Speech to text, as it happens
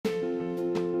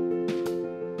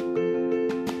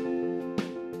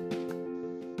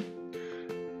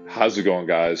How's it going,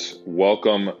 guys?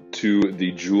 Welcome to the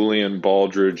Julian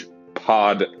Baldridge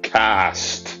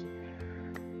podcast.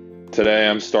 Today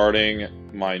I'm starting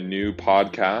my new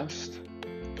podcast,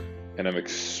 and I'm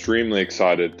extremely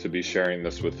excited to be sharing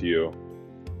this with you.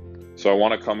 So I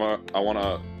want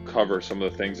to cover some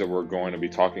of the things that we're going to be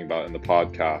talking about in the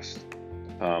podcast.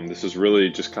 This is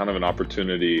really just kind of an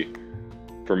opportunity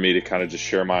for me to kind of just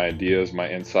share my ideas, my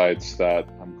insights that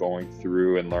I'm going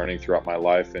through and learning throughout my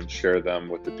life, and share them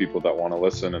with the people that want to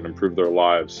listen and improve their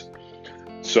lives.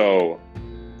 So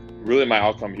really my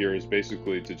outcome here is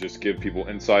basically to just give people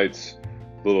insights,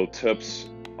 little tips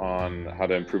on how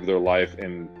to improve their life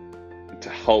and to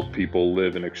help people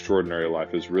live an extraordinary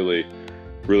life is really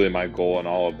my goal in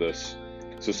all of this.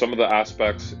 So some of the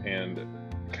aspects and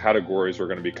categories we're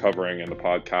going to be covering in the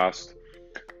podcast.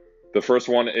 The first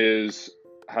one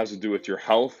has to do with your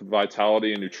health,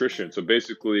 vitality, and nutrition. So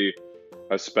basically,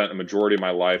 I spent a majority of my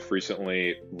life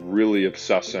recently really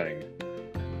obsessing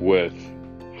with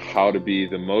how to be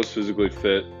the most physically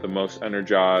fit, the most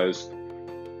energized,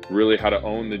 really how to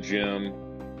own the gym,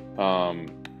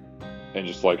 and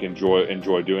just like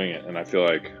enjoy doing it. And I feel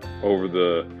like over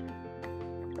the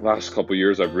last couple of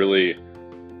years, I've really,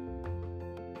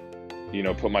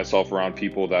 put myself around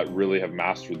people that really have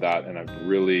mastered that, and I've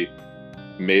really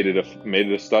made it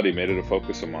a study, made it a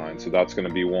focus of mine. So that's going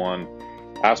to be one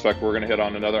aspect we're going to hit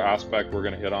on. Another aspect we're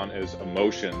going to hit on is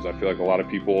emotions. I feel like a lot of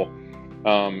people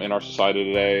in our society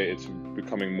today, it's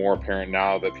becoming more apparent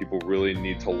now that people really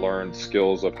need to learn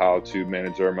skills of how to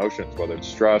manage their emotions, whether it's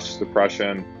stress,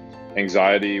 depression,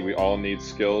 anxiety. We all need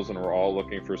skills, and we're all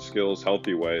looking for skills,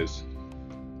 healthy ways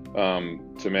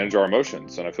to manage our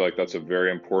emotions. And I feel like that's a very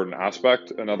important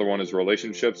aspect. Another one is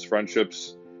relationships,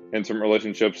 friendships, intimate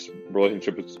relationships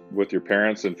with your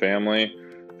parents and family.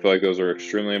 I feel like those are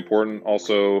extremely important.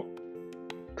 Also,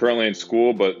 currently in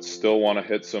school, but still want to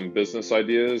hit some business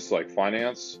ideas like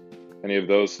finance, any of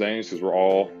those things, because we're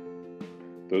all,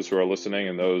 those who are listening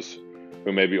and those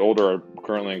who may be older are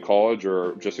currently in college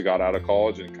or just got out of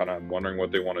college and kind of wondering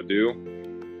what they want to do.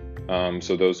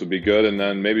 So those would be good. And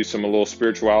then maybe a little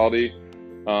spirituality.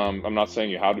 I'm not saying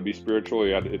you have to be spiritual.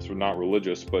 It's not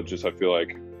religious, but just I feel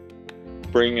like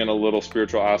bringing in a little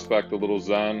spiritual aspect, a little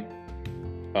Zen,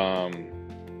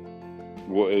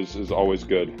 is always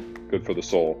good for the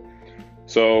soul.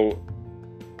 So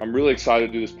I'm really excited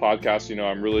to do this podcast.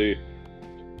 I'm really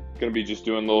going to be just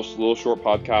doing little short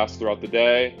podcasts throughout the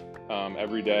day,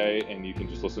 every day, and you can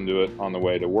just listen to it on the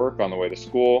way to work, on the way to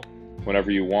school,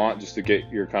 whenever you want, just to get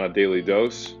your kind of daily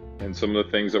dose. And some of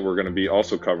the things that we're going to be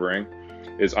also covering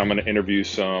is I'm going to interview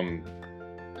some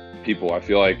people. I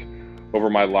feel like over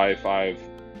my life, I've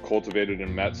cultivated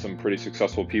and met some pretty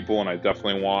successful people, and I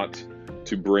definitely want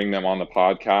to bring them on the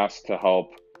podcast to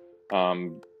help,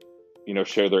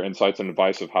 share their insights and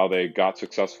advice of how they got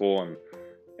successful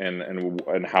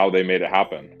and how they made it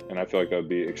happen. And I feel like that would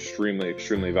be extremely,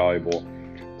 extremely valuable.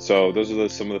 So those are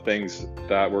some of the things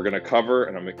that we're going to cover,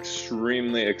 and I'm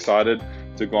extremely excited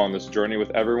to go on this journey with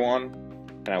everyone.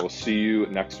 And I will see you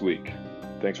next week.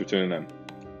 Thanks for tuning in.